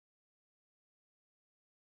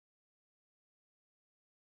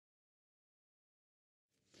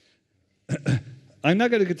I'm now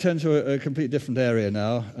going to turn to a completely different area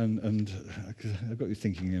now, and I've got you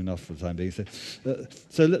thinking enough for the time being.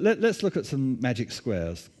 So let's look at some magic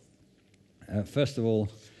squares. First of all,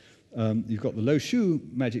 you've got the Shu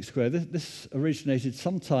Magic Square. This originated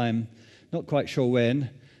sometime, not quite sure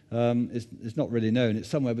when. It's not really known. It's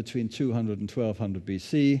somewhere between 200 and 1200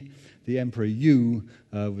 BC. The Emperor Yu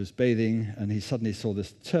was bathing, and he suddenly saw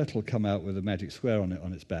this turtle come out with a magic square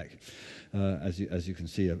on its back. As you can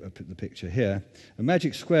see the picture here. A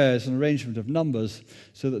magic square is an arrangement of numbers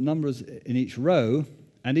so that numbers in each row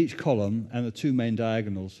and each column and the two main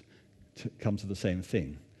diagonals come to the same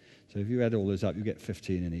thing. So if you add all those up, you get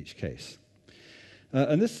 15 in each case.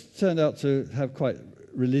 And this turned out to have quite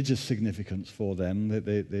religious significance for them.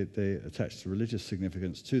 They attached religious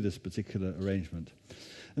significance to this particular arrangement.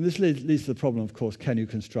 And this leads to the problem, of course, can you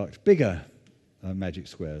construct bigger magic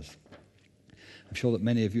squares? I'm sure that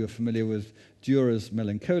many of you are familiar with Duerer's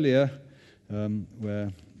Melancholia,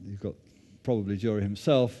 where you've got probably Duerer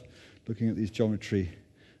himself looking at these geometry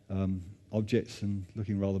objects and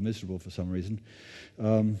looking rather miserable for some reason.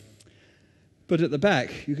 But at the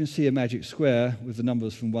back, you can see a magic square with the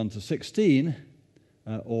numbers from 1 to 16,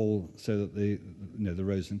 all so that the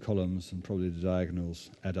rows and columns and probably the diagonals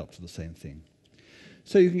add up to the same thing.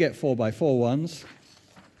 So you can get 4x4 ones.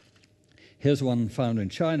 Here's one found in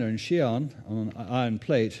China, in Xi'an, on an iron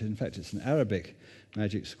plate. In fact, it's an Arabic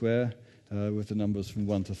magic square with the numbers from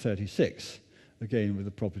 1 to 36, again with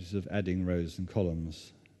the properties of adding rows and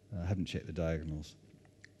columns. I haven't checked the diagonals.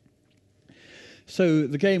 So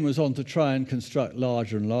the game was on to try and construct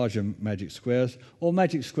larger and larger magic squares, or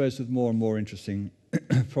magic squares with more and more interesting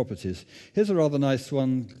properties. Here's a rather nice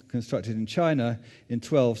one constructed in China in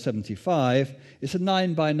 1275. It's a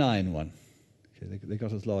 9x9 one. They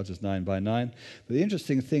got as large as 9 by 9. But the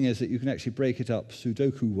interesting thing is that you can actually break it up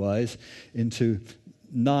Sudoku-wise into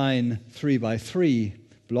 9 3x3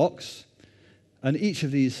 blocks, and each of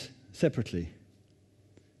these separately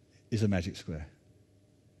is a magic square.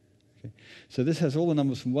 Okay. So this has all the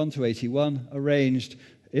numbers from 1 to 81 arranged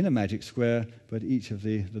in a magic square, but each of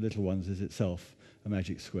the little ones is itself a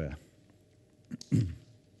magic square. And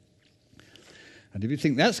if you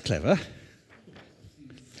think that's clever,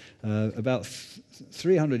 about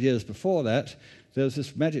 300 years before that, there was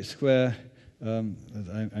this magic square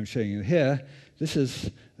that I'm showing you here. This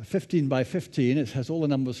is 15 by 15. It has all the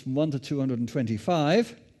numbers from 1 to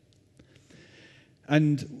 225.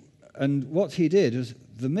 And what he did is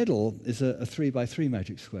the middle is a 3 by 3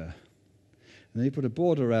 magic square. And then he put a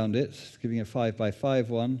border around it, giving a 5 by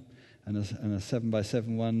 5 one, and a 7 by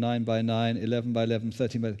 7 one, 9 by 9, 11 by 11,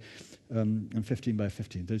 13 by, and 15 by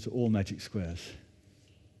 15. Those are all magic squares.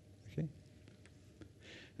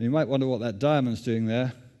 And you might wonder what that diamond's doing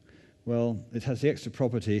there. Well, it has the extra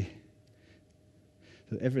property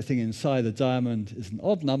that everything inside the diamond is an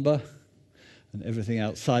odd number, and everything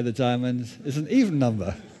outside the diamond is an even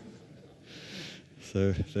number.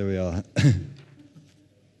 So there we are.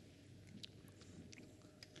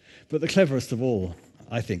 But the cleverest of all,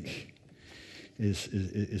 I think, is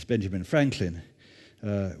Banjamin Franklin,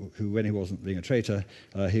 who, when he wasn't being a traitor,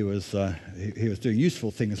 he was doing useful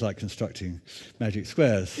things like constructing magic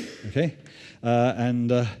squares. Okay,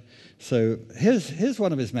 so here's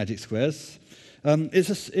one of his magic squares.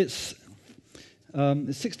 It's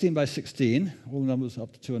 16 by 16, all the numbers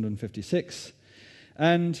up to 256,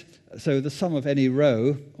 and so the sum of any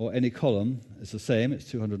row or any column is the same. It's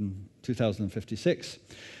 2056.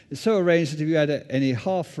 It's so arranged that if you add any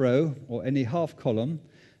half row or any half column,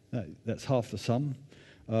 that's half the sum.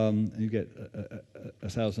 You get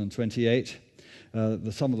 1028.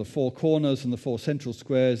 The sum of the four corners and the four central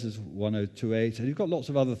squares is 1028. And you've got lots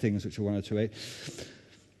of other things which are 1028.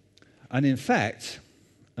 And in fact,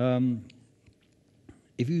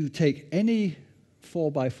 if you take any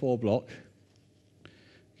 4 by 4 block,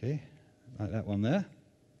 okay, like that one there,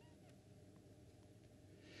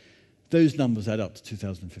 those numbers add up to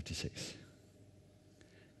 2056.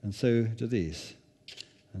 And so do these.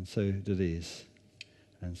 And so do these.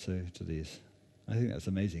 And so do these. I think that's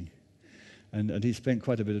amazing. And he spent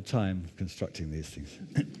quite a bit of time constructing these things.